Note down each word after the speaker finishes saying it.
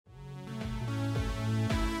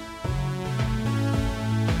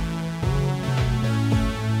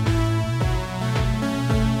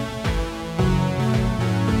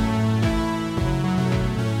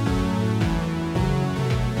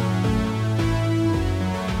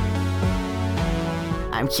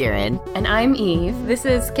I'm Kieran. And I'm Eve. This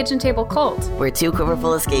is Kitchen Table Cult. We're two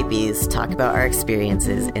quiverful escapees talk about our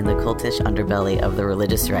experiences in the cultish underbelly of the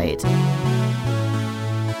religious right.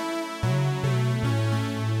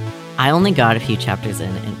 I only got a few chapters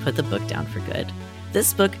in and put the book down for good.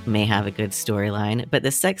 This book may have a good storyline, but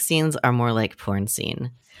the sex scenes are more like porn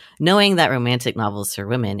scene. Knowing that romantic novels for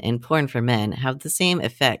women and porn for men have the same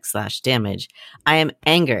effect/damage, I am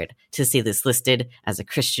angered to see this listed as a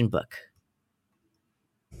Christian book.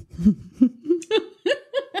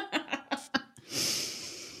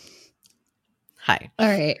 Hi. All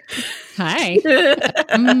right. Hi.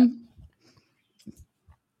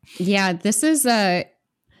 Yeah, this is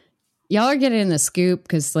y'all are getting the scoop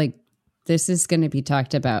because this is going to be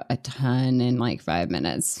talked about a ton in 5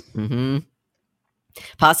 minutes. Mm-hmm.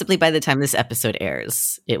 Possibly by the time this episode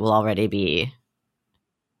airs, it will already be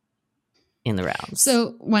in the rounds.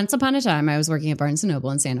 So once upon a time, I was working at Barnes &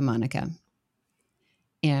 Noble in Santa Monica.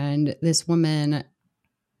 And this woman,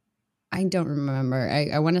 I don't remember.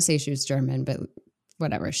 I want to say she was German, but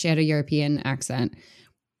whatever. She had a European accent,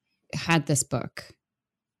 had this book,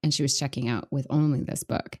 and she was checking out with only this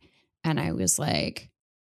book. And I was like,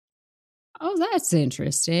 oh, that's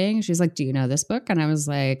interesting. She's like, do you know this book? And I was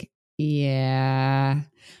like, yeah.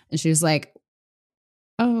 And she was like,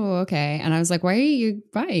 oh, okay. And I was like, why are you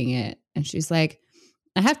buying it? And she's like,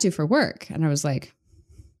 I have to for work. And I was like,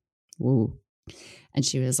 whoa. And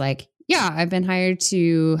she was like, yeah, I've been hired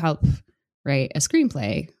to help write a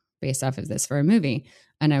screenplay based off of this for a movie.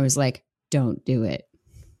 And I was like, don't do it.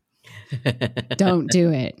 Don't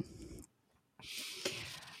do it.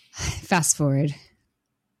 Fast forward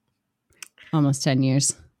almost 10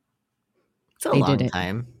 years. It's a long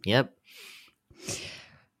time. Yep.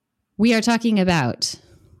 We are talking about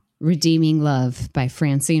Redeeming Love by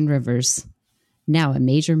Francine Rivers, now a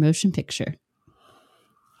major motion picture.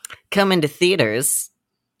 Coming to theaters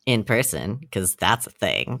in person, because that's a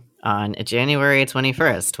thing, on January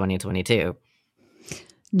 21st, 2022.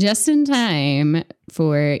 Just in time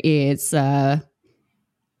for its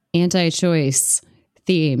anti-choice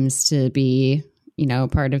themes to be,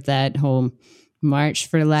 part of that whole March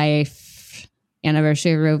for Life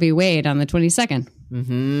anniversary of Roe v. Wade on the 22nd.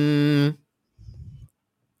 Mm-hmm.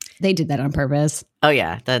 They did that on purpose. Oh,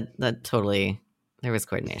 yeah. That totally, there was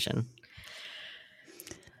coordination.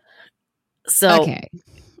 So, okay.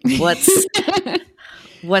 what's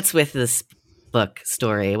with this book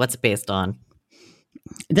story? What's it based on?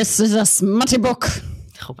 This is a smutty book.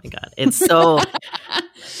 Oh my God. It's so...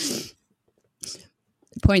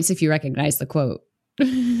 Points if you recognize the quote. But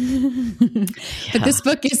this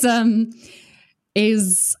book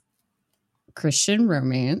is Christian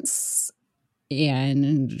romance,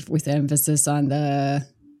 and with emphasis on the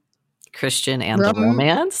Christian and the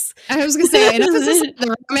romance. I was going to say an emphasis on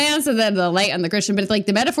the romance and then the light on the Christian, but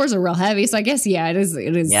the metaphors are real heavy. So I guess, yeah, it is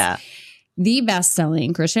the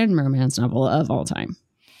best-selling Christian romance novel of all time.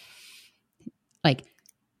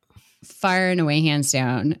 Far and away, hands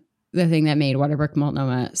down, the thing that made Waterbrook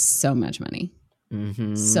Multnomah so much money.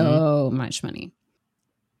 Mm-hmm. So much money.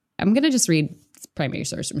 I'm going to just read primary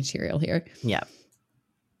source material here. Yeah.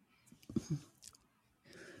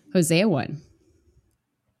 Hosea 1.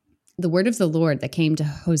 The word of the Lord that came to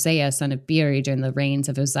Hosea, son of Beeri, during the reigns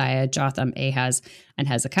of Uzziah, Jotham, Ahaz, and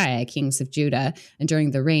Hezekiah, kings of Judah, and during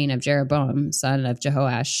the reign of Jeroboam, son of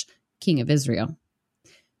Jehoash, king of Israel.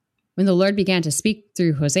 When the Lord began to speak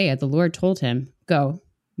through Hosea, the Lord told him, go,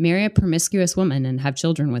 marry a promiscuous woman and have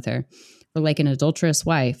children with her. For like an adulterous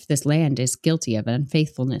wife, this land is guilty of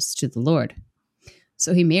unfaithfulness to the Lord.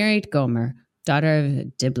 So he married Gomer, daughter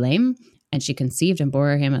of Diblaim, and she conceived and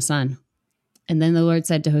bore him a son. And then the Lord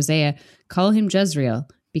said to Hosea, call him Jezreel,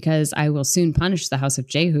 because I will soon punish the house of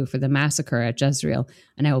Jehu for the massacre at Jezreel,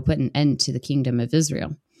 and I will put an end to the kingdom of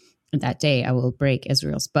Israel. And that day I will break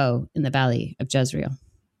Israel's bow in the valley of Jezreel.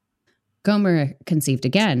 Gomer conceived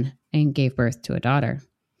again and gave birth to a daughter.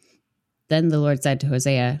 Then the Lord said to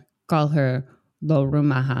Hosea, call her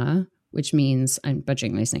Lo-ruhamah, which means, I'm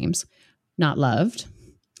butchering these names, not loved,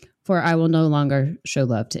 for I will no longer show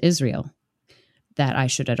love to Israel, that I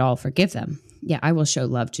should at all forgive them. Yet I will show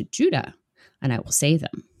love to Judah, and I will save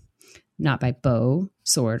them, not by bow,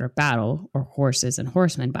 sword, or battle, or horses and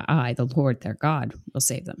horsemen, but I, the Lord their God, will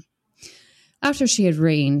save them. After she had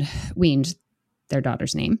weaned their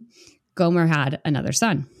daughter's name, Gomer had another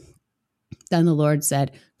son. Then the Lord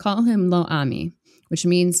said, call him Lo-ami, which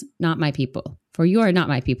means not my people, for you are not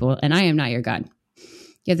my people, and I am not your God.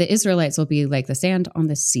 Yet the Israelites will be like the sand on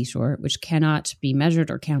the seashore, which cannot be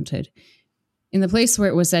measured or counted. In the place where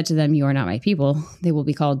it was said to them, you are not my people, they will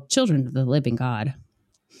be called children of the living God.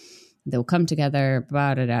 They will come together,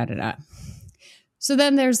 blah, da, da, da, da. So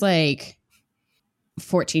then there's like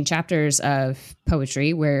 14 chapters of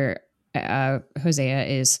poetry where Hosea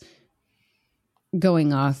is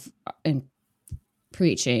going off and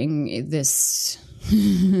preaching this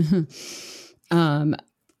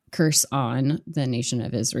curse on the nation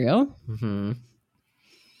of Israel. Mm-hmm.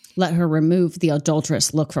 Let her remove the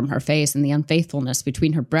adulterous look from her face and the unfaithfulness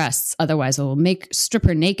between her breasts. Otherwise, I will strip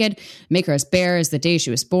her naked, make her as bare as the day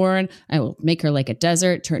she was born. I will make her like a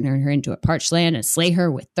desert, turn her into a parched land, and slay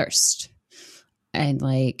her with thirst. And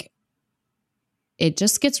like, it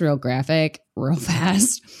just gets real graphic, real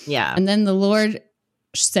fast. Yeah. And then the Lord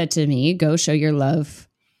said to me, go show your love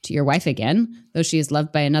to your wife again, though she is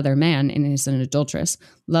loved by another man and is an adulteress.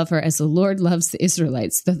 Love her as the Lord loves the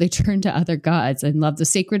Israelites, though they turn to other gods and love the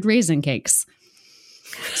sacred raisin cakes.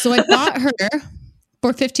 So I bought her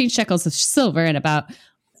for 15 shekels of silver and about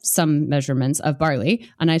some measurements of barley.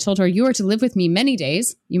 And I told her, you are to live with me many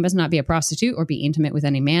days. You must not be a prostitute or be intimate with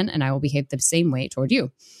any man, and I will behave the same way toward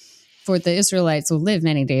you. For the Israelites will live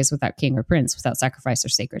many days without king or prince, without sacrifice or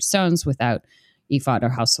sacred stones, without ephod or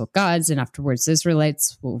household gods. And afterwards, the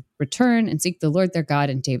Israelites will return and seek the Lord their God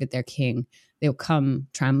and David their king. They will come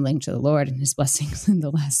trembling to the Lord and his blessings in the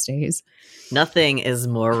last days. Nothing is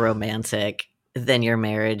more romantic than your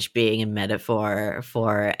marriage being a metaphor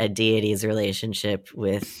for a deity's relationship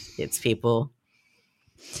with its people.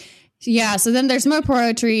 Yeah, so then there's more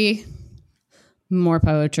poetry,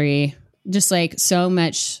 just like so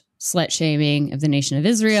much slut shaming of the nation of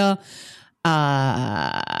Israel.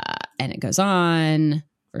 And it goes on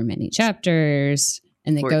for many chapters,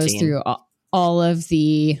 and it 14. goes through all of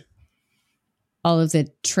the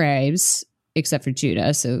tribes except for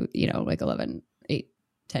Judah. So, like 11, 8,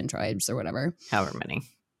 10 tribes or whatever. However many.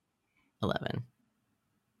 11.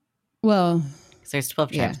 Well, So there's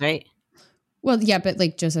 12 tribes, right? Well, yeah, but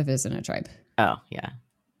like Joseph isn't a tribe. Oh, yeah.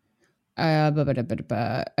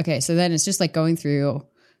 Okay, so then it's just like going through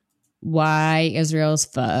why Israel's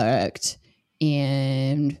fucked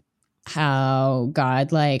and how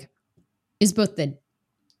God like is both the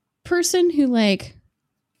person who like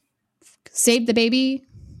saved the baby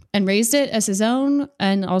and raised it as his own,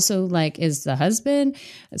 and also like is the husband.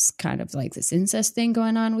 It's kind of like this incest thing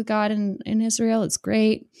going on with God in Israel. It's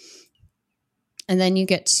great. And then you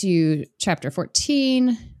get to chapter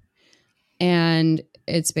 14, and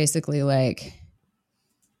it's basically like,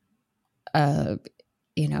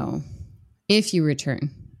 if you return,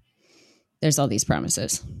 there's all these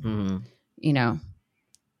promises. Mm-hmm.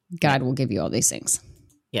 God will give you all these things.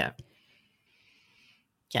 Yeah.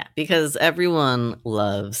 Yeah, because everyone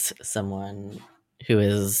loves someone who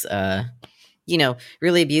is,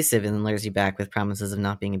 really abusive and then lures you back with promises of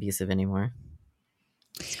not being abusive anymore.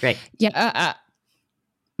 It's great. Yeah.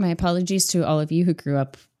 My apologies to all of you who grew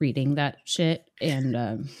up reading that shit and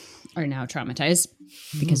are now traumatized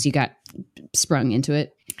because you got sprung into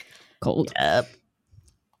it cold. Yep.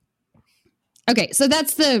 Okay, so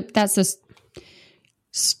that's the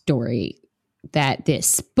story that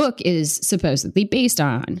this book is supposedly based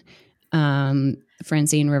on.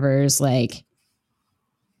 Francine Rivers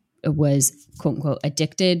was quote unquote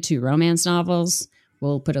addicted to romance novels.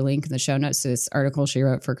 We'll put a link in the show notes to this article she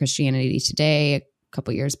wrote for Christianity Today a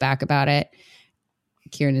couple years back about it.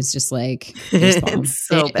 Kieran is just like, it's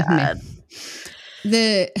so bad.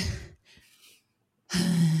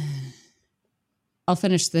 I'll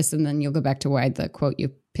finish this and then you'll go back to why the quote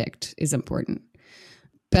you picked is important.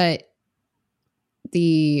 But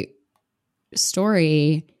the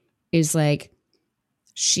story is like,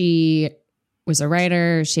 she was a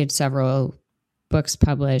writer. She had several books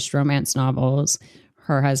published, romance novels.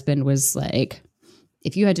 Her husband was like,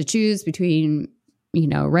 if you had to choose between,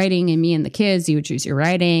 writing and me and the kids, you would choose your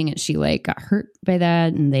writing. And she got hurt by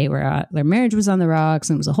that. And their marriage was on the rocks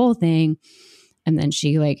and it was a whole thing. And then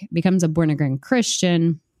she becomes a born again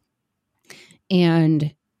Christian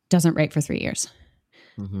and doesn't write for 3 years.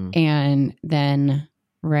 Mm-hmm. And then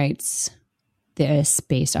writes this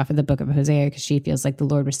based off of the book of Hosea because she feels like the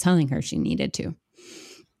Lord was telling her she needed to.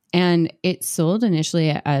 And it sold initially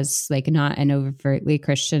as not an overtly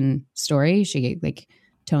Christian story. She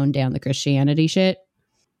toned down the Christianity shit.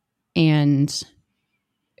 And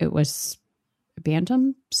it was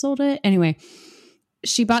Bantam sold it. Anyway,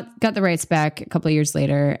 she got the rights back a couple of years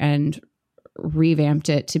later and revamped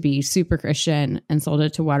it to be super Christian and sold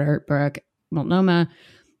it to Waterbrook, Multnomah,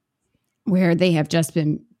 where they have just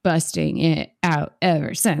been busting it out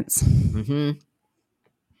ever since. Mm-hmm. Okay.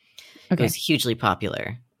 It was hugely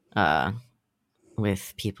popular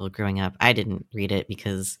with people growing up. I didn't read it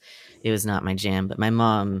because it was not my jam, but my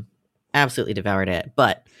mom absolutely devoured it.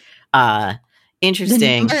 But interesting.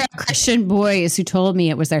 The number of Christian boys who told me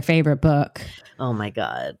it was their favorite book. Oh my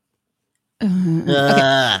God.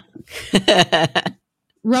 Okay.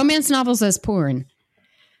 Romance novels as porn.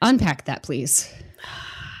 Unpack that, please.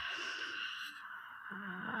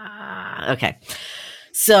 Okay.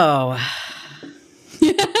 So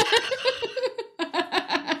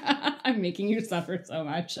I'm making you suffer so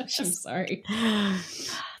much. I'm sorry.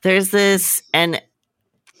 there's this, and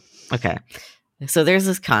okay. So there's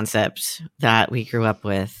this concept that we grew up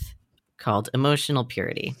with called emotional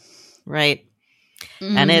purity, right?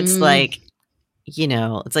 And it's like, you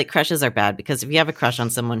know, it's like crushes are bad because if you have a crush on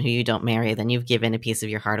someone who you don't marry, then you've given a piece of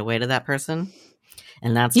your heart away to that person.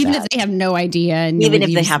 And that's even bad. if they have no idea. And Even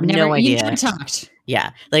if they have no idea. You never talked.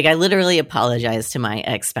 Yeah. Like I literally apologized to my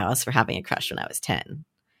ex-spouse for having a crush when I was 10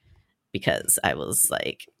 because I was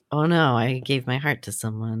like, oh no, I gave my heart to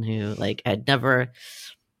someone who like I'd never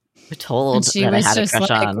told that I had a crush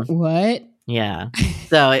on. What? Yeah.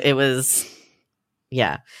 So it was,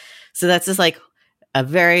 yeah. So that's just like a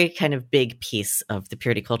very kind of big piece of the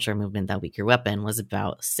purity culture movement that we grew up in was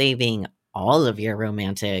about saving all of your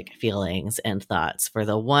romantic feelings and thoughts for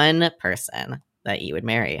the one person that you would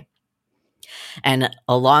marry. And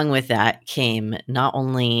along with that came not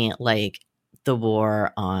only like the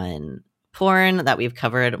war on porn that we've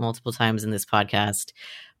covered multiple times in this podcast,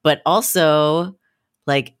 but also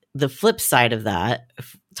like the flip side of that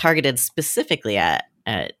targeted specifically at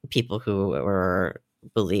people who were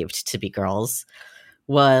believed to be girls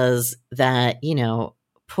was that, you know,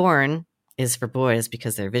 porn is for boys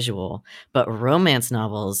because they're visual, but romance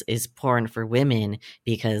novels is porn for women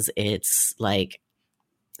because it's like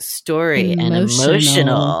story and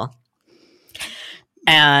emotional.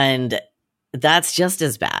 And that's just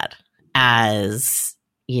as bad as,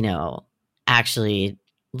 you know, actually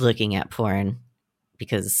looking at porn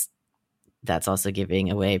because that's also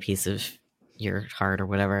giving away a piece of your heart or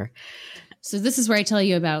whatever. So this is where I tell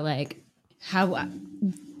you about like how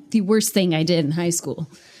the worst thing I did in high school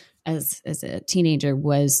as a teenager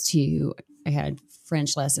was I had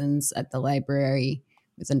French lessons at the library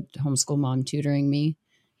with a homeschool mom tutoring me.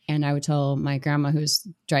 And I would tell my grandma, who's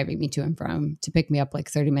driving me to and from, to pick me up like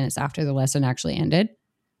 30 minutes after the lesson actually ended.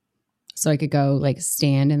 So I could go like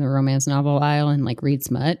stand in the romance novel aisle and like read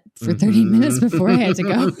smut for 30 minutes before I had to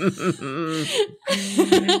go.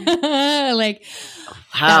 Like,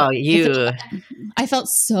 wow, I felt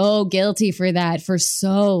so guilty for that for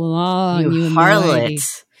so long. You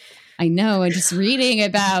harlot. I know. I'm just reading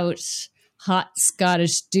about hot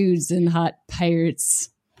Scottish dudes and hot pirates.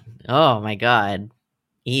 Oh my God.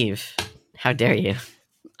 Eve, how dare you?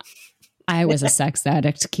 I was a sex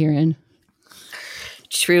addict, Kieran.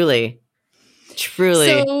 Truly.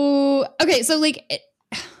 So, okay, so like...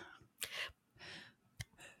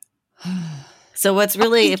 So what's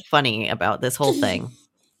really funny about this whole thing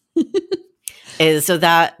is so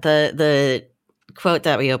that the quote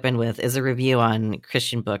that we opened with is a review on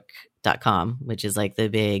christianbook.com, which is like the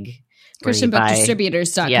big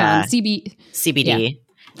christianbookdistributors.com, yeah, CBD. Yeah.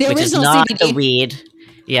 The which is original not CBD. the weed.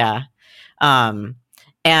 Yeah.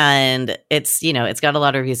 And it's, you know, it's got a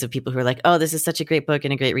lot of reviews of people who are like, oh, this is such a great book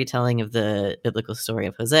and a great retelling of the biblical story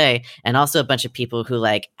of Hosea. And also a bunch of people who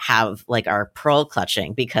like have like are pearl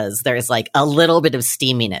clutching because there's like a little bit of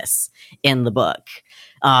steaminess in the book.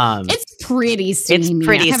 It's pretty steamy.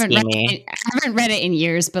 I haven't read it in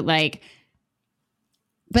years, but like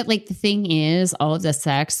the thing is, all of the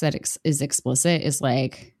sex that is explicit is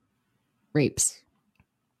like rapes.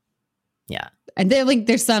 Yeah. And they're like,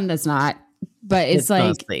 there's some that's not. But it's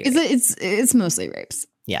like it's mostly rapes.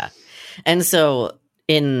 Yeah. And so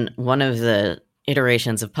in one of the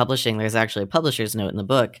iterations of publishing, there's actually a publisher's note in the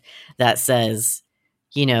book that says,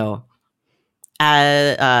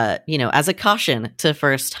 as a caution to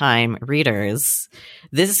first-time readers,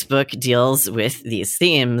 this book deals with these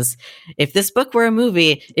themes. If this book were a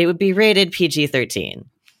movie, it would be rated PG-13.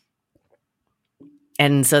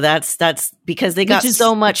 And so that's because they got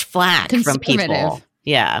so much flack from people.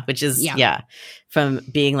 Yeah, which is, from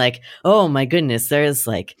being like, oh my goodness, there's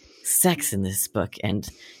like sex in this book. And,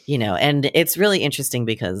 and it's really interesting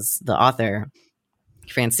because the author,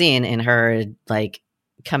 Francine, in her like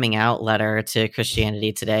coming out letter to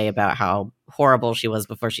Christianity Today about how horrible she was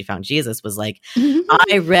before she found Jesus was like,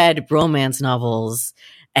 I read romance novels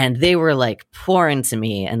and they were like porn to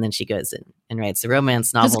me. And then she goes and writes a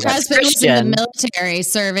romance novel that's Christian. Was in the military,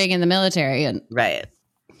 serving in the military. And right.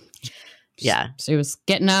 Yeah. She was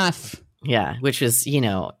getting off. Yeah, which was,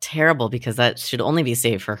 terrible because that should only be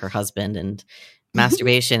saved for her husband. And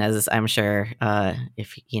masturbation, as I'm sure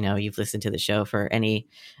if, you've listened to the show for any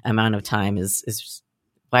amount of time is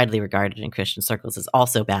widely regarded in Christian circles as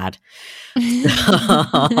also bad.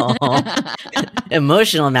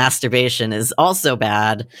 emotional masturbation is also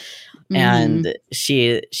bad. Mhm. And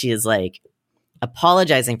she is like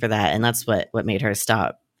apologizing for that. And that's what made her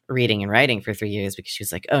stop reading and writing for 3 years, because she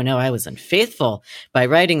was like, oh no, I was unfaithful by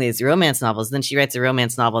writing these romance novels. Then she writes a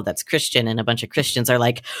romance novel that's Christian, and a bunch of Christians are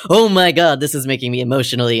like, oh my God, this is making me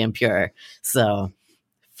emotionally impure. So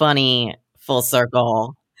funny, full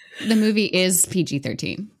circle. The movie is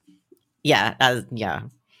PG-13. Yeah.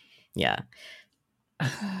 Yeah.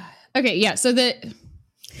 Okay, yeah. So this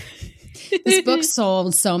book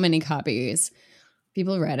sold so many copies.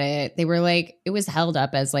 People read it. They were like, it was held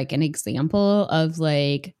up as like an example of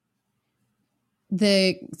like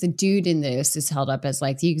the dude in this is held up as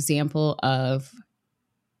like the example of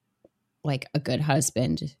like a good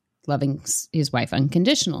husband loving his wife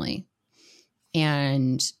unconditionally.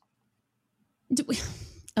 And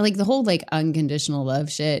like the whole like unconditional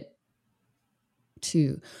love shit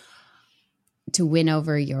to win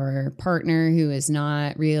over your partner who is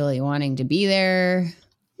not really wanting to be there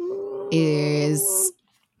is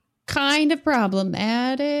kind of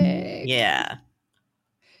problematic. Yeah.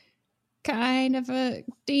 Kind of a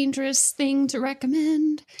dangerous thing to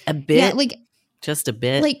recommend. A bit. Yeah, like just a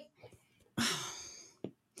bit. like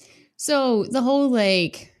so the whole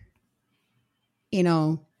like, you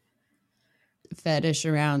know, fetish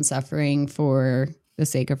around suffering for the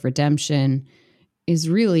sake of redemption is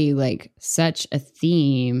really like such a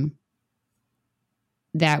theme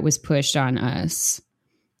that was pushed on us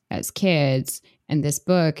as kids. And this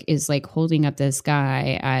book is like holding up this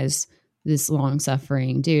guy as this long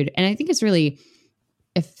suffering dude. And I think it's really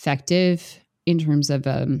effective in terms of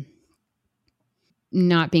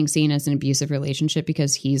not being seen as an abusive relationship,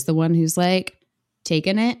 because he's the one who's like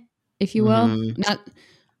taken it, if you will. Not,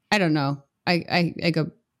 I don't know. I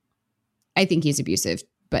think he's abusive,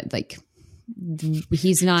 but like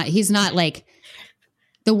he's not like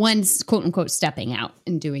the ones quote unquote stepping out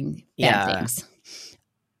and doing bad things,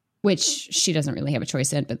 which she doesn't really have a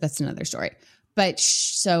choice in, but that's another story. But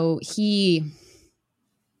so he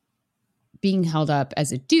being held up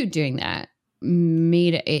as a dude doing that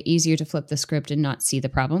made it easier to flip the script and not see the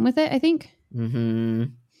problem with it, I think. Mm-hmm.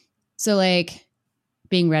 So like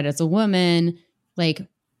being read as a woman, like,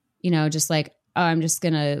 you know, just like, oh, I'm just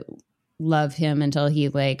going to love him until he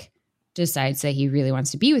like decides that he really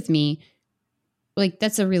wants to be with me. Like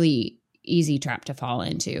that's a really easy trap to fall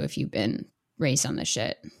into if you've been raised on this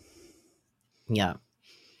shit. Yeah.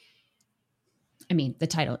 I mean, the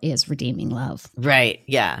title is Redeeming Love. Right.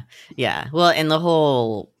 Yeah. Yeah. Well, and the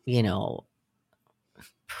whole, you know,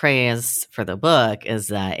 praise for the book is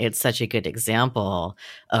that it's such a good example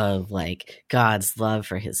of like God's love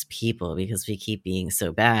for his people, because we keep being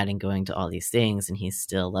so bad and going to all these things and he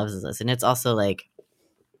still loves us. And it's also like,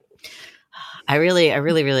 I really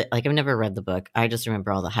like, I've never read the book. I just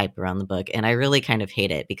remember all the hype around the book, and I really kind of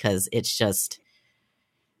hate it because it's just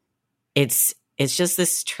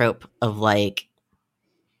this trope of like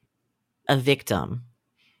a victim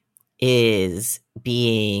is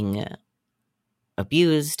being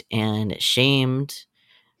abused and shamed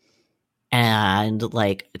and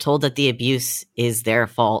like told that the abuse is their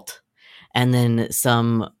fault, and then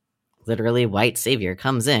some literally white savior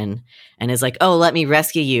comes in and is like, oh, let me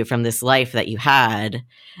rescue you from this life that you had,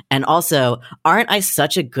 and also, aren't I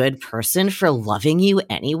such a good person for loving you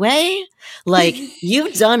anyway? Like,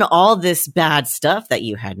 you've done all this bad stuff that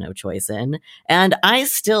you had no choice in, and I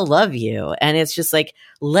still love you. And it's just like,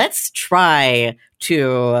 let's try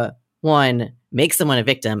to, one, make someone a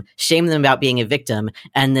victim, shame them about being a victim,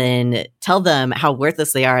 and then tell them how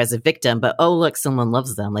worthless they are as a victim. But, oh, look, someone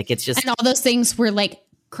loves them. Like, it's just... And all those things were like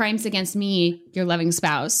crimes against me, your loving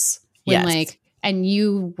spouse. When like, and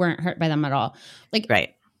you weren't hurt by them at all. Like,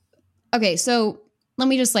 right. Okay, so let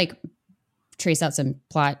me just like trace out some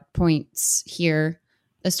plot points here.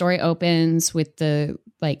 The story opens with the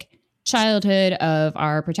like childhood of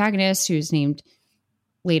our protagonist, who's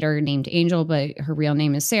later named Angel, but her real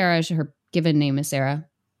name is Sarah. Her given name is Sarah.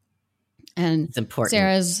 And it's important.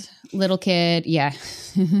 Sarah's little kid. Yeah.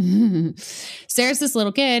 Sarah's this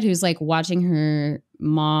little kid who's like watching her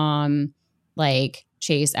mom like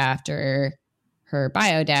chase after her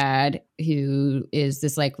bio dad, who is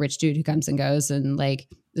this like rich dude who comes and goes and like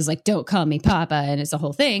is like, don't call me Papa. And it's a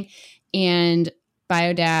whole thing. And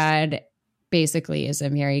bio dad basically is a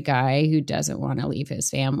married guy who doesn't want to leave his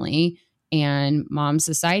family. And mom's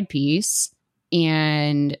a side piece.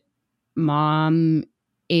 And mom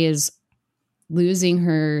is losing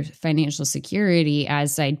her financial security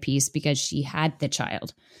as side piece because she had the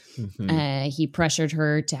child. Mm-hmm. He pressured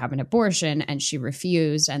her to have an abortion and she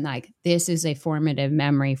refused. And like, this is a formative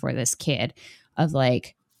memory for this kid of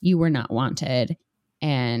like, you were not wanted.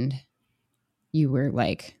 And you were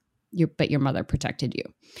like, but your mother protected you.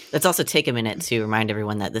 Let's also take a minute to remind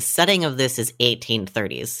everyone that the setting of this is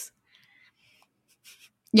 1830s.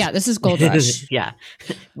 Yeah, this is Gold Rush. Yeah.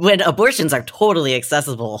 When abortions are totally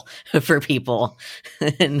accessible for people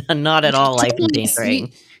and not at all life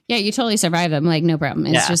endangering. You totally survive them. Like, no problem.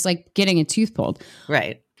 It's just like getting a tooth pulled.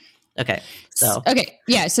 Right. Okay. So. Okay.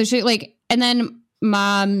 Yeah. So she like, and then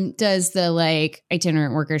mom does the like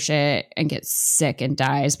itinerant worker shit and gets sick and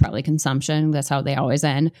dies, probably consumption. That's how they always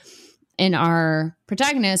end. And our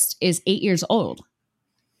protagonist is 8 years old.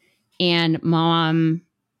 And mom,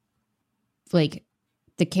 like,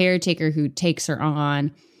 the caretaker who takes her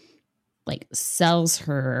on, like, sells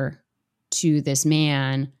her to this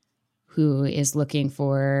man who is looking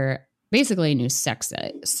for basically a new sex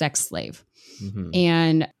slave. Mm-hmm.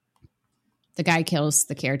 And the guy kills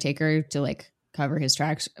the caretaker to like cover his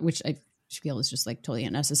tracks, which I feel is just like totally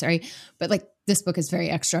unnecessary. But like, this book is very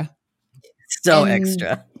extra. So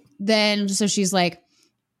extra. Then, so she's like,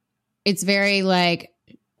 it's very like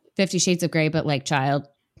 50 Shades of Grey, but like child,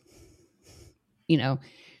 you know,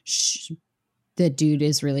 the dude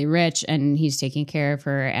is really rich and he's taking care of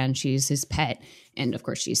her and she's his pet. And of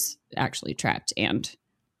course she's actually trapped and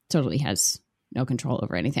totally has no control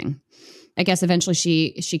over anything. I guess eventually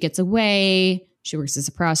she gets away. She works as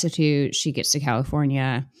a prostitute. She gets to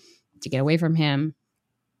California to get away from him.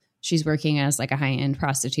 She's working as like a high-end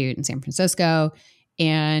prostitute in San Francisco.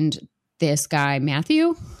 And this guy,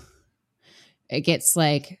 Matthew,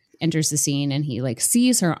 enters the scene and he like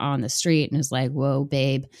sees her on the street and is like, whoa,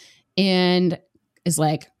 babe. And is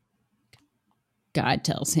like, God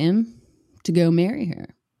tells him to go marry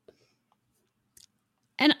her.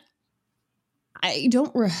 And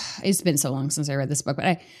it's been so long since I read this book, but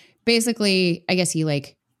I guess he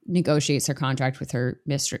like negotiates her contract with her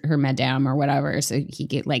madame or whatever. So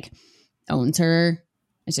he owns her.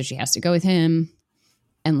 And so she has to go with him.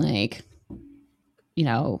 And like, you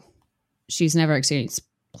know, she's never experienced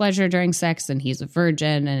pleasure during sex and he's a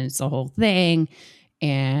virgin and it's a whole thing.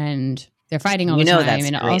 And they're fighting all the time. That's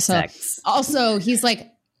and great sex. Also he's like,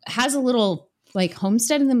 has a little like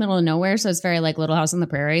homestead in the middle of nowhere. So it's very like Little House on the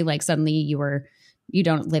Prairie. Like suddenly you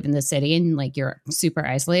don't live in the city and like you're super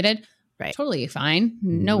isolated. Right. Totally fine.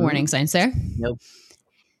 No warning signs there. Nope.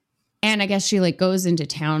 And I guess she like goes into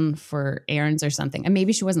town for errands or something. And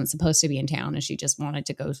maybe she wasn't supposed to be in town and she just wanted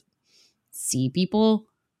to go see people.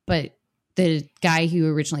 But the guy who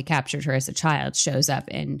originally captured her as a child shows up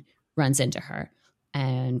and runs into her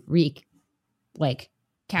and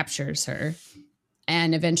captures her.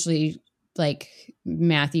 And eventually like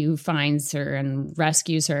Matthew finds her and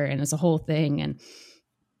rescues her and it's a whole thing.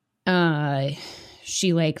 And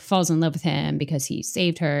she like falls in love with him because he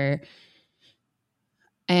saved her.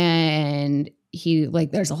 And he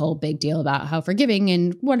like, there's a whole big deal about how forgiving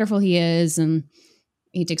and wonderful he is. And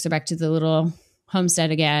he takes her back to the little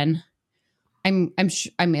homestead again. I'm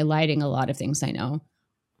eliding a lot of things, I know.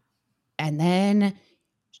 And then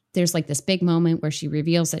there's like this big moment where she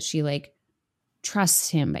reveals that she like trusts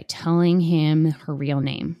him by telling him her real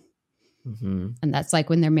name. Mm-hmm. And that's like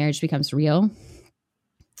when their marriage becomes real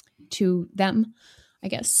to them, I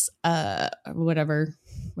guess, whatever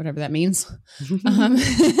that means.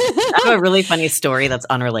 I have a really funny story that's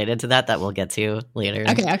unrelated to that we'll get to later.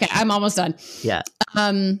 Okay. I'm almost done. Yeah.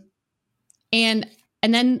 And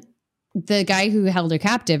then the guy who held her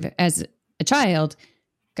captive as a child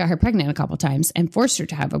got her pregnant a couple times and forced her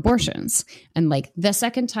to have abortions. And like the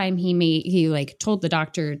second time he like told the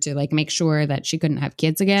doctor to like make sure that she couldn't have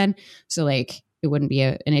kids again. So like it wouldn't be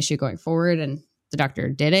an issue going forward. And the doctor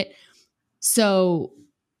did it. So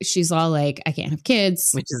she's all like, I can't have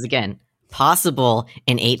kids. Which is, again, possible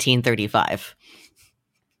in 1835.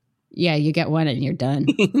 Yeah, you get one and you're done.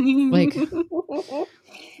 Like,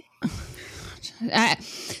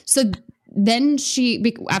 so then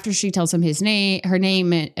after she tells him her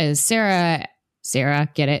name is Sarah,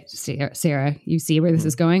 get it? Sarah, you see where this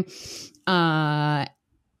is going? And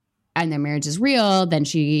their marriage is real. Then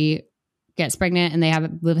she gets pregnant and they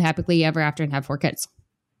live happily ever after and have 4 kids.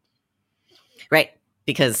 Right.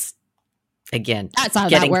 Because, again, that's how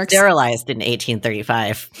getting that works. Sterilized in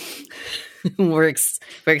 1835 works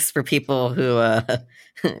for people who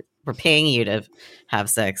were paying you to have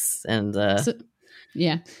sex. And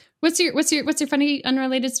yeah. What's your funny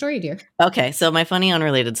unrelated story, dear? Okay, so my funny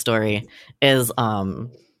unrelated story is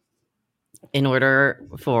in order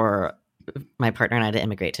for my partner and I to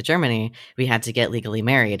immigrate to Germany, we had to get legally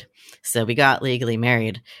married. So we got legally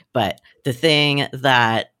married, but the thing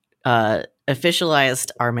that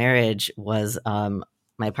officialized our marriage was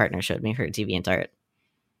my partner showed me her DeviantArt.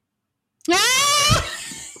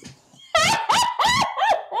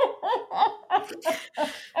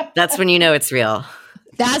 That's when you know it's real.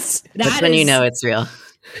 That's when you know it's real.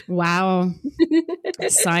 Wow.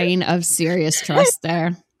 Sign of serious trust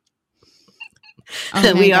there.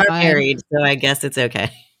 Oh we are married, so I guess it's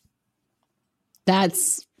okay.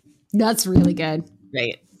 That's really good.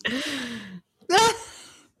 Right.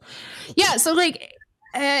 Yeah, so like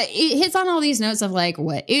it hits on all these notes of like,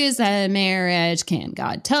 what is a marriage? Can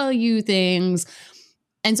God tell you things?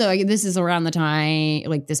 And so like, this is around the time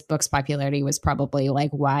like this book's popularity was probably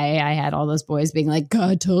like why I had all those boys being like,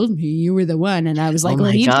 God told me you were the one. And I was like,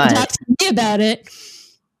 well, you didn't talk to me about it.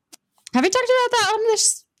 Have I talked about that on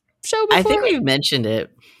this show before? I think we've mentioned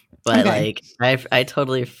it, but like I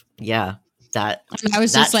totally, that. And I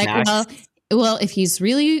was just like, well, if he's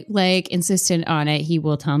really like insistent on it, he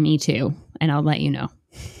will tell me too, and I'll let you know.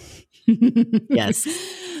 Yes.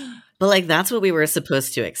 But like, that's what we were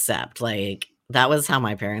supposed to accept. Like, that was how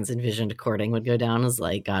my parents envisioned courting would go down, is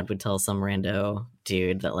like God would tell some rando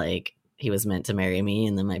dude that like he was meant to marry me.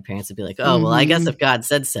 And then my parents would be like, oh, well, I guess if God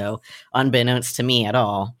said so, unbeknownst to me at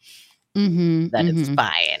all, that it's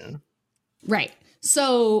fine. Right.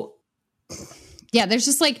 So yeah, there's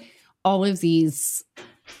just like all of these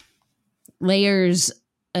layers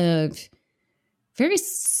of very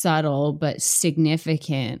subtle but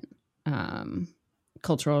significant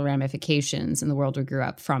cultural ramifications in the world we grew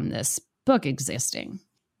up from this book existing.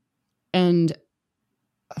 And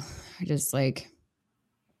I just like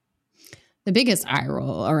the biggest eye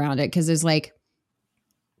roll around it, because there's like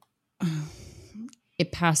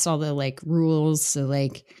it passed all the like rules so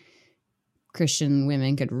like Christian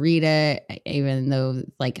women could read it, even though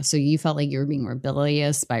like, so you felt like you were being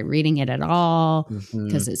rebellious by reading it at all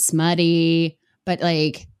because it's smutty, but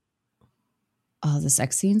like all the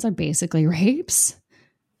sex scenes are basically rapes.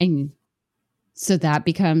 And so that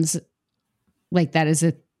becomes like, that is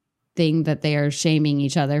a thing that they are shaming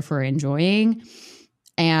each other for enjoying.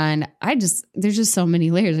 And there's just so many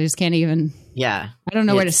layers. I just can't even, I don't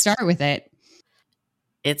know where to start with it.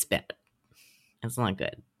 It's bad. It's not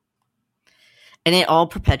good. And it all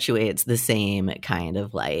perpetuates the same kind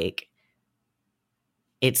of like,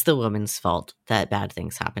 it's the woman's fault that bad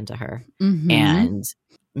things happen to her. And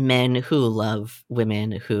men who love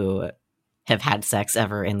women who have had sex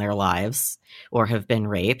ever in their lives or have been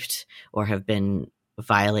raped or have been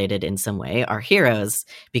violated in some way are heroes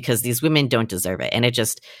because these women don't deserve it. And it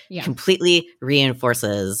just completely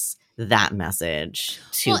reinforces that message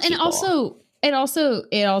to people. And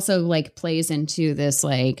it also like plays into this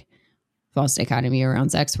like false dichotomy around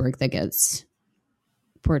sex work that gets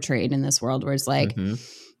portrayed in this world where it's like,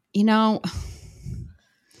 you know,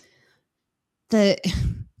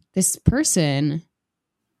 this person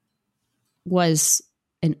was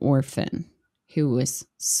an orphan who was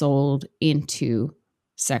sold into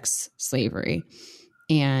sex slavery.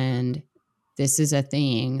 And this is a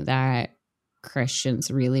thing that Christians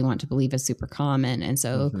really want to believe is super common. And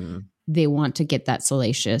so they want to get that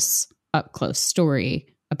salacious up close story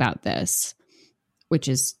about this, which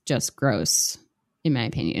is just gross in my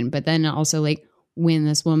opinion. But then also like when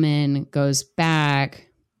this woman goes back,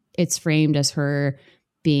 it's framed as her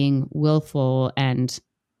being willful and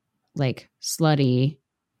like slutty,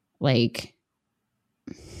 like,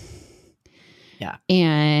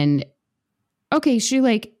 and okay, she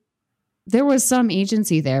like, there was some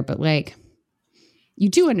agency there, but like, you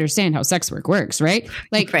do understand how sex work works, right?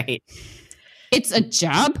 Like, it's a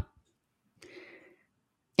job.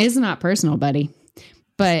 It's not personal, buddy.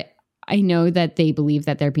 But I know that they believe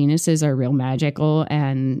that their penises are real magical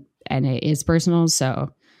and it is personal.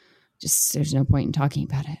 So just there's no point in talking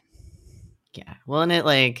about it. Yeah. Well, and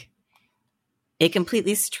it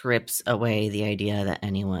completely strips away the idea that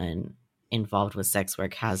anyone involved with sex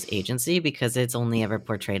work has agency because it's only ever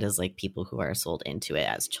portrayed as like people who are sold into it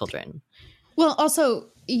as children. Well, also,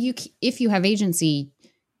 if you have agency,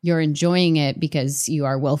 you're enjoying it because you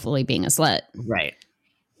are willfully being a slut. Right.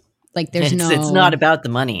 Like it's not about the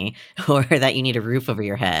money or that you need a roof over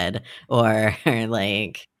your head or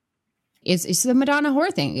like. It's the Madonna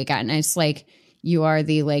whore thing again. It's like you are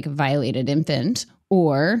the like violated infant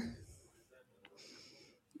or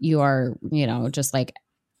you are, you know, just like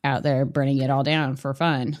out there burning it all down for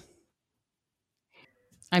fun.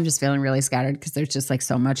 I'm just feeling really scattered because there's just like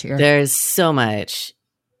so much here. There's so much.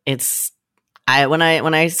 When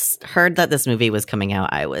I heard that this movie was coming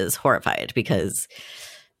out, I was horrified because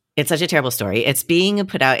it's such a terrible story. It's being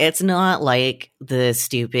put out. It's not like the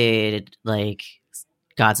stupid like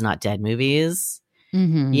God's Not Dead movies.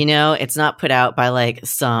 You know, it's not put out by like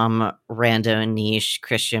some random niche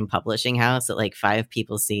Christian publishing house that like 5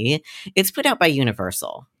 people see. It's put out by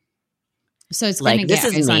Universal. So it's like this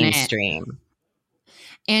is mainstream.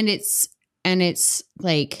 And it's And it's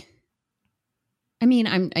like, I mean,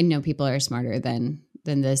 I know people are smarter than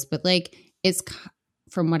this, but like it's,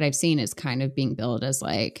 from what I've seen, it's kind of being billed as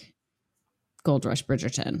like Gold Rush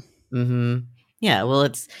Bridgerton. Mm-hmm. Yeah, well,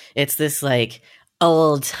 it's this like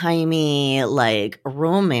old timey like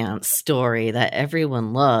romance story that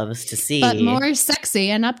everyone loves to see, but more sexy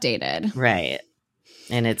and updated, right?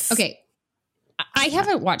 And it's okay. I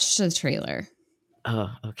haven't watched the trailer.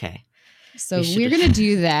 Oh, okay. So we're gonna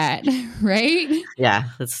do that, right? Yeah,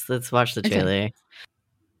 let's watch the trailer. Okay.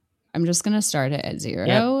 I'm just gonna start it at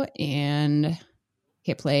 0 and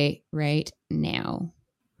hit play right now.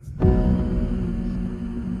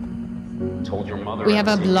 Told your mother We have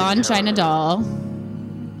a blonde China doll.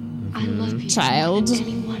 I love you Child. more than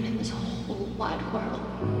anyone in this whole wide world.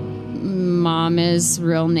 Mom is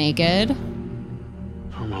real naked.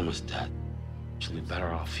 Her mom was dead. She'll be better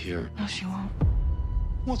off here. No, she won't.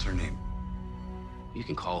 What's her name? You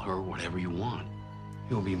can call her whatever you want.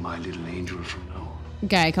 You'll be my little angel from now on.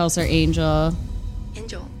 Guy calls her Angel.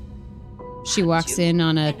 Angel. She walks in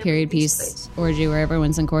on a period piece orgy where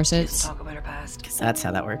everyone's in Let's corsets. talk about her past. Because that's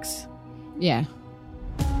how that works. Yeah.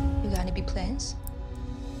 You got any big plans?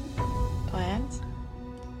 Plans?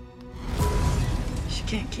 She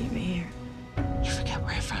can't keep me here. You forget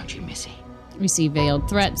where I found you, Missy. We see veiled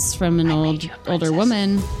threats from an older princess.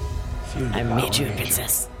 woman. I made you a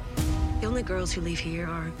princess. The only girls who leave here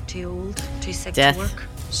are too old, too sick Death. to work.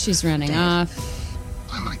 She's running off.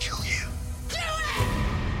 I'm gonna kill you.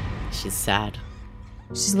 She's sad.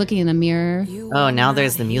 She's looking in the mirror. Oh, now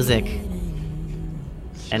there's the music.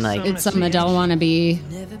 And like It's some Adele wannabe.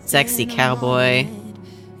 sexy cowboy.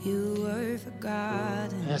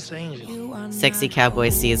 That's Angel. Sexy cowboy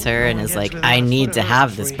sees her and is like, I need to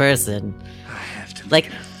have this person. I have to. Like,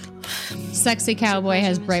 Sexy cowboy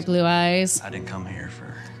has bright blue eyes. I didn't come here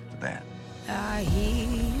for that.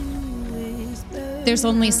 There's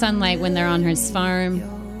only sunlight when they're on his farm.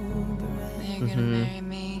 You're gonna marry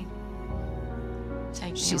me.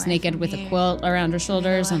 Take me She's away naked from with a here. quilt around her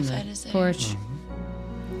shoulders on life the I deserve. porch.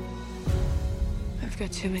 I've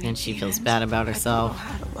got too many and she feels demons. bad about I don't know herself.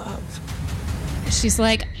 how to love. She's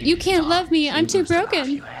like, you can't love me. I'm too Choose the life broken.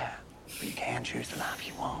 you have, but you can choose the life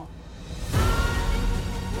you want.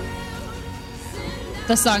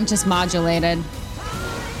 The song just modulated.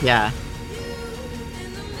 Yeah.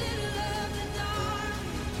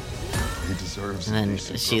 He deserves And then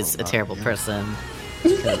decent she's girl, a terrible not you. person.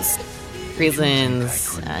 Because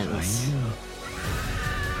reasons and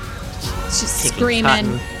She's Picking screaming,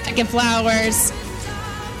 cotton. picking flowers.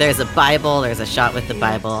 there's a Bible. There's a shot with the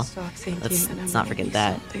Bible. Stop thinking Let's that I'm not gonna forget be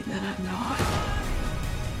that. something that I'm not.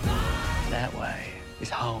 That way is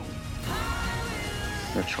home.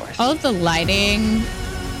 Your choice. All of the lighting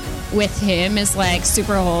with him is like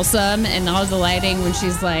super wholesome, and all of the lighting when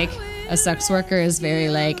she's like a sex worker is very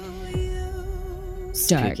like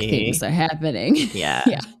dark Spooky. things are happening. Yeah.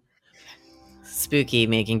 Yeah. Spooky,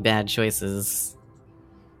 making bad choices.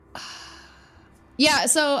 Yeah,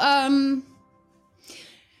 so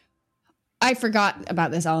I forgot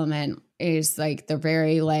about this element is like the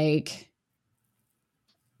very like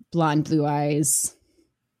blonde blue eyes,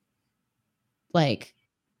 like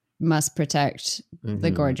must protect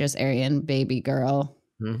the Mhm. gorgeous Aryan baby girl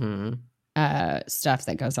Mm-hmm. stuff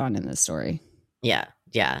that goes on in this story. Yeah.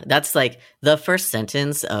 Yeah. That's like the first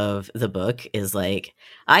sentence of the book is like,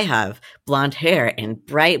 I have blonde hair and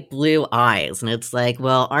bright blue eyes. And it's like,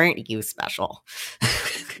 well, aren't you special?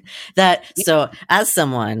 So as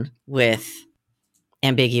someone with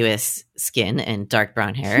ambiguous skin and dark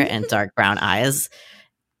brown hair and dark brown eyes,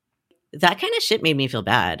 that kind of shit made me feel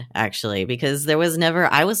bad, actually, because I was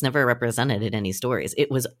never represented in any stories.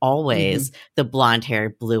 It was always the blonde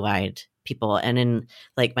haired, blue eyed people. And in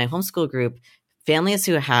like my homeschool group, families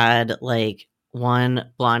who had like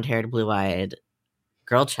one blonde haired, blue eyed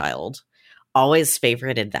girl child always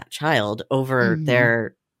favorited that child over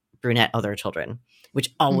their brunette other children,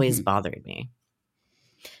 which always bothered me.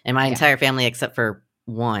 And my entire family, except for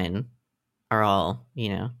one, are all,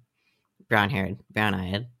 brown haired, brown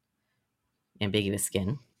eyed, ambiguous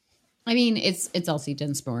skin. I mean, it's Elsie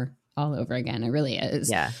Dinsmore all over again. It really is.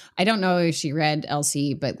 Yeah. I don't know if she read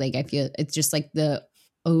Elsie, but like I feel it's just like the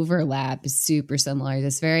overlap is super similar.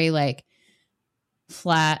 This very like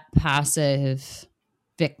flat, passive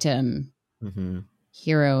victim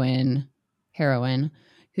heroine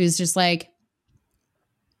who's just like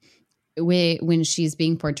when she's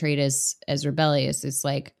being portrayed as rebellious, it's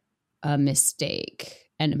like a mistake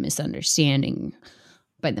and a misunderstanding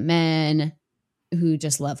by the men who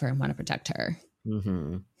just love her and want to protect her.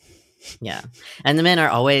 Yeah. And the men are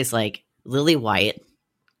always like lily white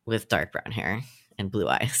with dark brown hair and blue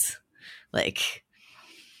eyes. Like,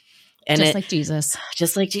 and just like Jesus.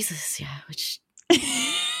 Just like Jesus, yeah. Which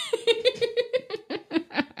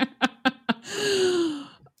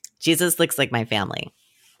Jesus looks like my family.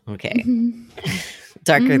 Okay.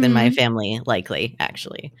 Darker than my family, likely,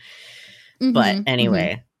 actually. But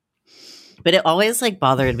anyway. But it always like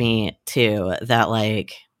bothered me too that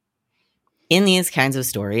like in these kinds of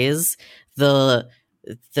stories, the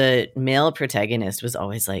male protagonist was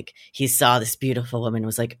always like, he saw this beautiful woman,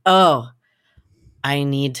 was like, oh, I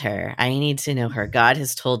need her. I need to know her. God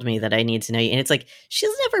has told me that I need to know you. And it's like,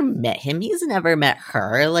 she's never met him. He's never met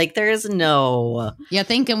her. Like, there's no... You're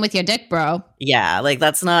thinking with your dick, bro. Yeah, like,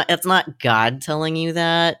 it's not God telling you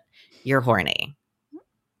that. You're horny.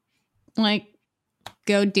 Like,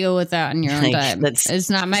 go deal with that on your own time.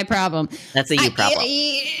 It's not my problem. That's a you problem.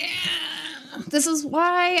 This is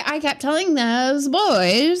why I kept telling those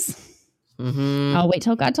boys. I'll wait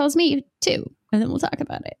till God tells me too, and then we'll talk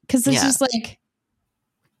about it. Because it's just like...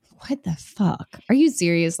 What the fuck? Are you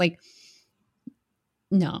serious? Like,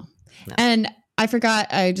 no. And I forgot,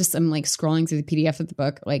 I'm like scrolling through the PDF of the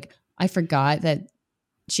book. Like, I forgot that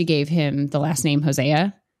she gave him the last name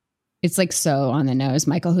Hosea. It's like so on the nose.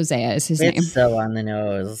 Michael Hosea is his name. It's so on the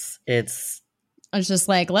nose. I was just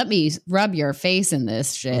like, let me rub your face in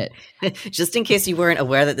this shit. Just in case you weren't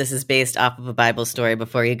aware that this is based off of a Bible story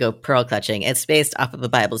before you go pearl clutching. It's based off of a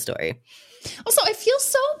Bible story. Also, I feel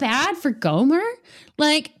so bad for Gomer.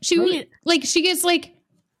 Like she gets like,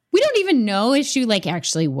 we don't even know if she like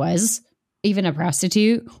actually was even a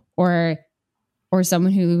prostitute or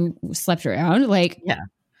someone who slept around. Like, yeah,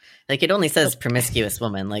 like it only says promiscuous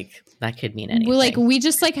woman. Like that could mean anything. Like we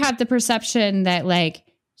just like have the perception that like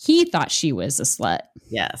he thought she was a slut.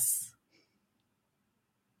 Yes.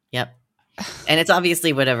 Yep. And it's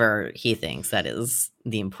obviously whatever he thinks that is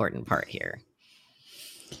the important part here.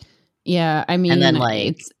 Yeah, I mean, and then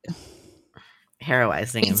like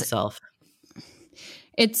heroizing himself.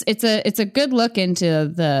 It's a good look into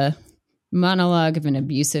the monologue of an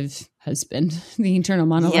abusive husband, the internal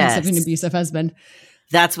monologues of an abusive husband.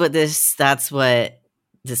 That's what this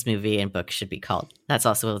movie and book should be called. That's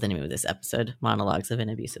also the name of this episode: Monologues of an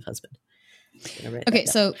Abusive Husband. Okay,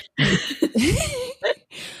 so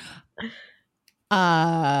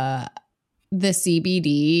the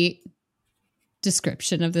CBD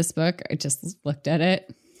description of this book, I just looked at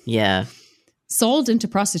it. Yeah. Sold into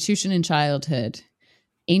prostitution in childhood,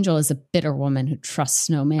 Angel is a bitter woman who trusts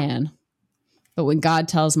no man. But when God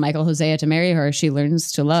tells Michael Hosea to marry her, she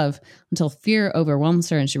learns to love until fear overwhelms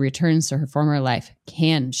her and she returns to her former life.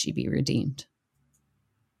 Can she be redeemed?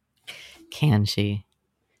 Can she?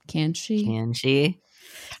 Can she? Can she?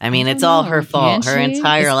 I mean, it's all her fault. Her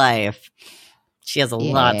entire life. She has a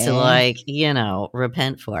lot to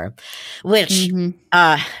repent for, which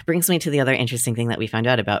brings me to the other interesting thing that we found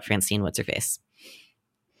out about Francine What's-Her-Face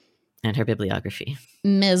and her bibliography.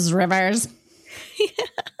 Ms. Rivers.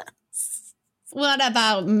 Yes. What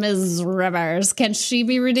about Ms. Rivers? Can she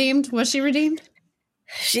be redeemed? Was she redeemed?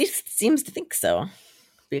 She seems to think so,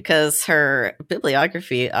 because her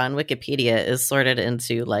bibliography on Wikipedia is sorted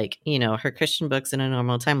into her Christian books in a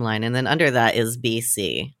normal timeline. And then under that is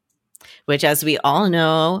BC. Which, as we all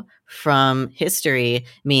know from history,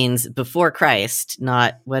 means before Christ,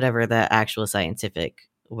 not whatever the actual scientific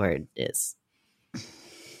word is.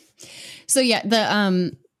 So yeah,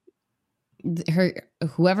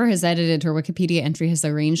 whoever has edited her Wikipedia entry has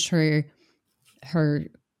arranged her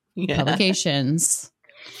publications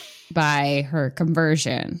by her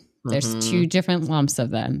conversion. There's two different lumps of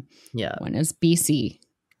them. Yeah, one is BC,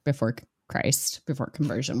 before Christ, before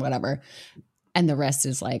conversion, whatever. And the rest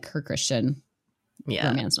is like her Christian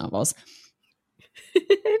romance novels.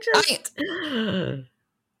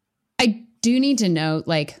 I do need to note,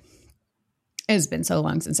 like, it's been so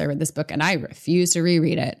long since I read this book and I refuse to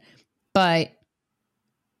reread it. But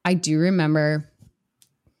I do remember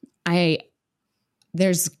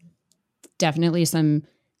there's definitely some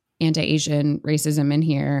anti-Asian racism in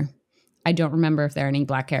here. I don't remember if there are any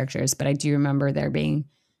Black characters, but I do remember there being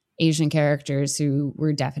Asian characters who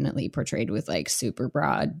were definitely portrayed with like super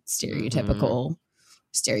broad stereotypical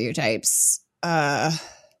stereotypes.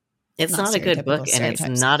 It's not a good book and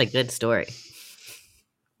it's not a good story.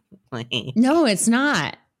 No, it's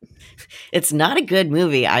not. It's not a good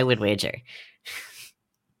movie, I would wager.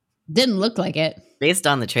 Didn't look like it. Based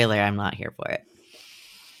on the trailer, I'm not here for it.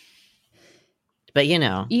 But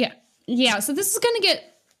Yeah. So this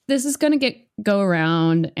is gonna go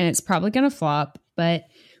around and it's probably gonna flop, but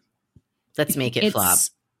let's make it flop.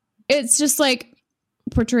 It's just like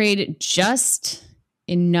portrayed just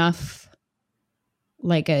enough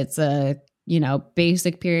like it's a,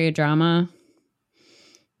 basic period drama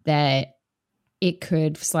that it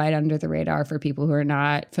could slide under the radar for people who are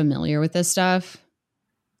not familiar with this stuff.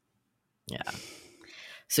 Yeah.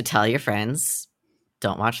 So tell your friends,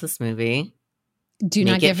 don't watch this movie. Do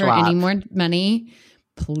not give her any more money,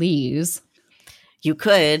 please. You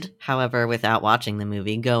could, however, without watching the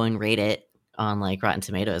movie, go and rate it on like Rotten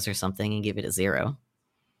Tomatoes or something and give it a 0.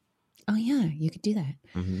 Oh yeah, you could do that.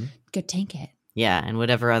 Mm-hmm. Go tank it. Yeah, and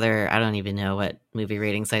whatever other, I don't even know what movie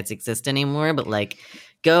rating sites exist anymore, but like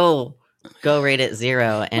go rate it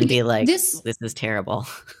 0 and be like, this is terrible.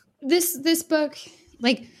 This book,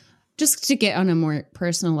 like, just to get on a more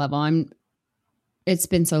personal level, it's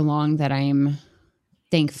been so long that I'm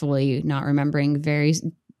thankfully not remembering very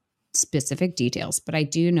specific details, but I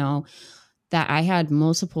do know that I had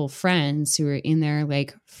multiple friends who were in their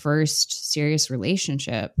like first serious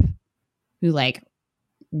relationship who like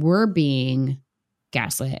were being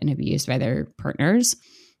gaslit and abused by their partners,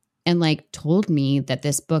 and like told me that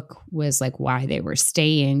this book was like why they were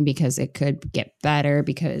staying, because it could get better,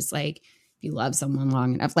 because like if you love someone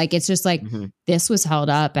long enough, like it's just like this was held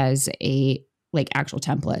up as a like actual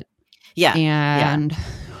template. Yeah. And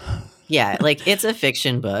yeah, like it's a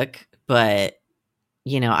fiction book, but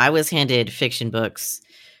you know, I was handed fiction books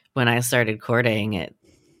when I started courting it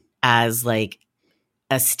as like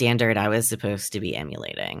a standard I was supposed to be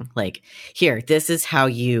emulating. Like, here, this is how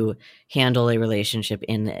you handle a relationship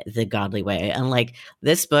in the godly way. And like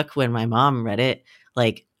this book, when my mom read it,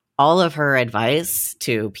 like all of her advice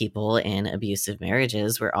to people in abusive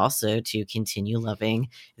marriages were also to continue loving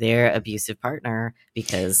their abusive partner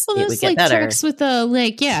because it would get like better. Tricks with the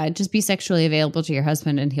like, yeah, just be sexually available to your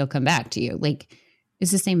husband and he'll come back to you. Like,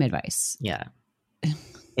 it's the same advice. Yeah.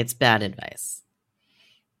 It's bad advice.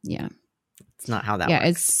 Yeah. It's not how that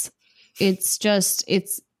works.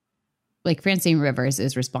 It's like Francine Rivers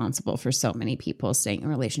is responsible for so many people staying in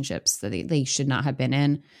relationships that they should not have been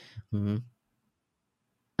in. Mm-hmm.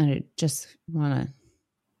 I just want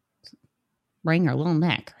to wring her little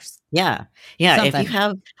neck. Yeah. Yeah. Something. If you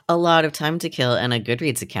have a lot of time to kill and a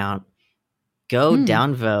Goodreads account, go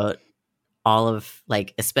downvote all of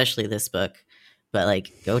like, especially this book, but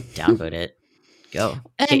like go downvote it. Go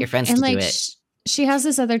get your friends to like, do it. She has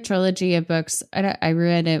this other trilogy of books. I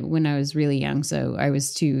read it when I was really young, so I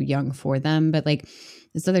was too young for them. But like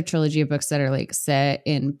this other trilogy of books that are like set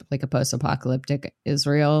in like a post-apocalyptic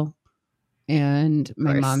Israel, and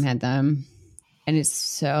my mom had them, and it's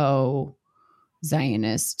so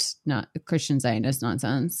Zionist, not Christian Zionist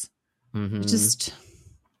nonsense. Mm-hmm.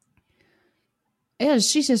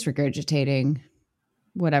 She's just regurgitating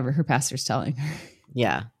whatever her pastor's telling her.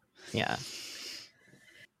 Yeah, yeah.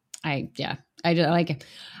 I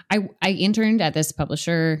interned at this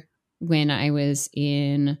publisher when I was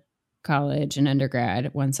in college and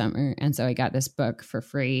undergrad one summer. And so I got this book for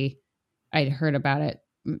free. I'd heard about it.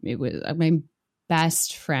 It was my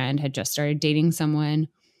best friend had just started dating someone,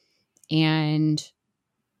 and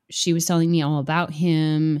she was telling me all about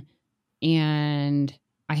him. And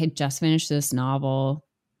I had just finished this novel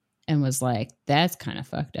and was like, that's kind of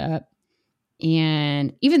fucked up.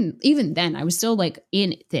 And even then, I was still like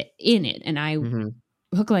in it, and I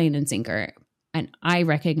hook, line, and sinker, and I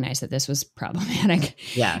recognized that this was problematic.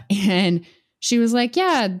 Yeah, and she was like,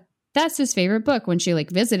 "Yeah, that's his favorite book." When she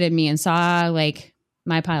like visited me and saw like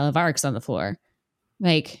my pile of ARCs on the floor,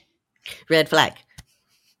 like red flag.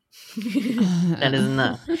 That is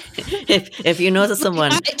enough. If you notice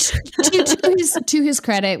someone, to his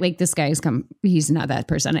credit, like this guy he's not that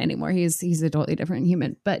person anymore. He's a totally different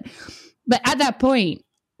human, But at that point,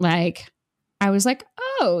 like, I was like,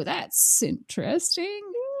 oh, that's interesting.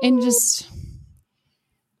 And just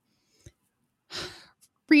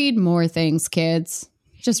read more things, kids.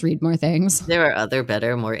 Just read more things. There are other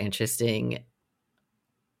better, more interesting,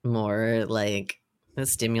 more like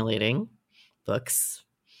stimulating books.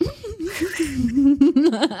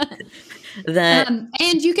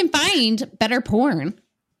 And you can find better porn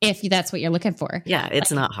if that's what you're looking for. Yeah,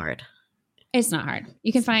 it's not hard. It's not hard.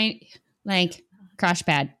 You can find like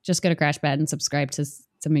Crashpad. Just go to Crashpad and subscribe to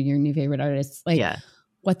some of your new favorite artists. Like,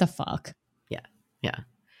 what the fuck? Yeah.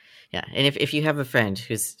 And if you have a friend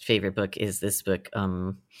whose favorite book is this book,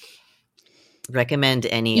 recommend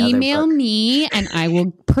any other book. Email me and I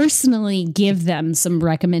will personally give them some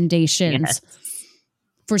recommendations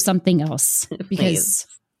for something else, because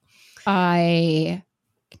I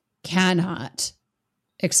cannot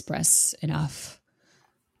express enough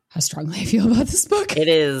how strongly I feel about this book. It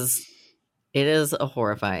is a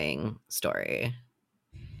horrifying story,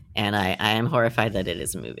 and I am horrified that it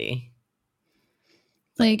is a movie.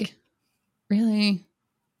 Like, really?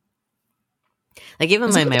 Like,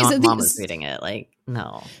 even my mom was reading it. Like,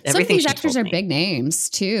 No. Some of these actors are big names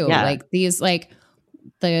too. Yeah. Like these, like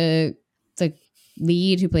the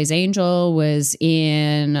lead who plays Angel was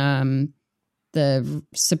in the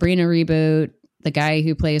Sabrina reboot. The guy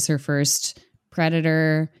who plays her first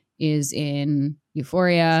Predator is in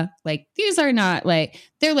Euphoria. Like these are not like,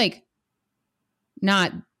 they're like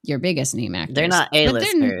not your biggest name actors. They're not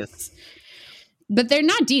A-listers. But they're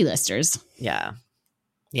not D-listers. Yeah.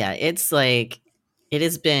 Yeah. It's like, it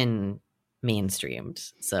has been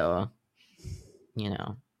mainstreamed. So,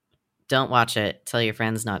 don't watch it. Tell your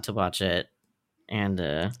friends not to watch it. And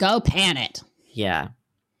go pan it. Yeah.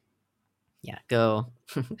 Yeah. Go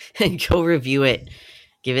review it.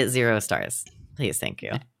 Give it 0 stars. Please. Thank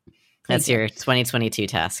you. That's your 2022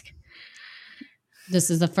 task. This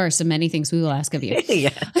is the first of many things we will ask of you. Yeah.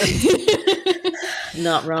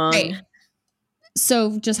 Not wrong. Right.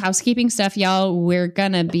 So just housekeeping stuff, y'all. We're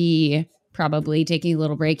going to be probably taking a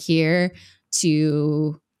little break here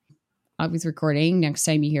to with recording. Next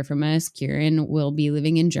time you hear from us, Kieran will be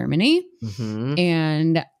living in Germany. Mm-hmm.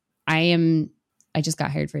 And I just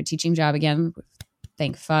got hired for a teaching job again.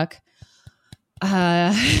 Thank fuck. So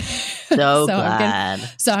glad.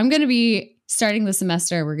 I'm going to be starting the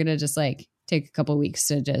semester. We're going to just like take a couple weeks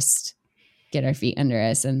to just get our feet under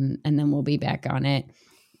us and then we'll be back on it.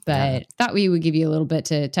 But thought we would give you a little bit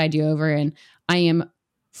to tide you over. And I am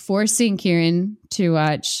forcing Kieran to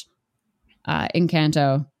watch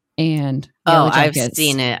Encanto and Yellow Jackets. I've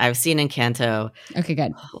seen it. I've seen Encanto. Okay,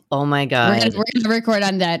 good. Oh my God. We're going to record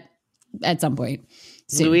on that at some point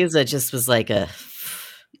soon. Louisa just was like a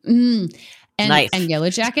knife. And Yellow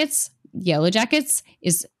Jackets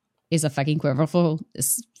is a fucking quiverful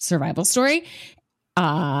survival story.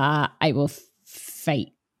 I will fight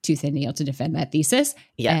tooth and nail to defend that thesis.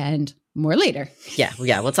 Yeah. And more later. Yeah.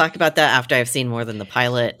 We'll talk about that after I've seen more than the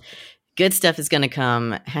pilot. Good stuff is going to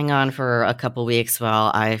come. Hang on for a couple weeks while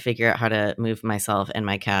I figure out how to move myself and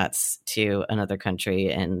my cats to another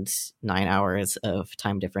country and 9 hours of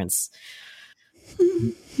time difference.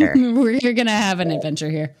 We're going to have an adventure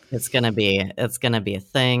here. It's going to be a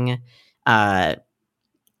thing.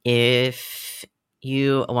 If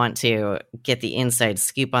you want to get the inside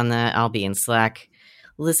scoop on that, I'll be in Slack.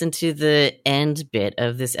 Listen to the end bit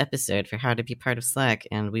of this episode for how to be part of Slack,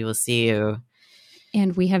 and we will see you.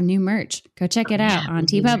 And we have new merch. Go check it out on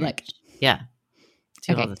TeePublic. Yeah.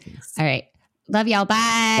 Okay. All right. Love y'all.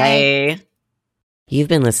 Bye. Bye. You've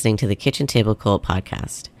been listening to the Kitchen Table Cult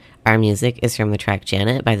podcast. Our music is from the track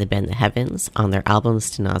Janet by the band The Heavens on their album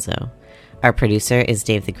Stenazo. Our producer is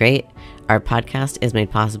Dave the Great. Our podcast is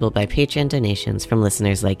made possible by Patreon donations from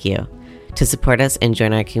listeners like you. To support us and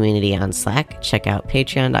join our community on Slack, check out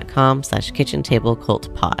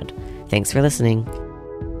patreon.com/kitchentablecultpod. Thanks for listening.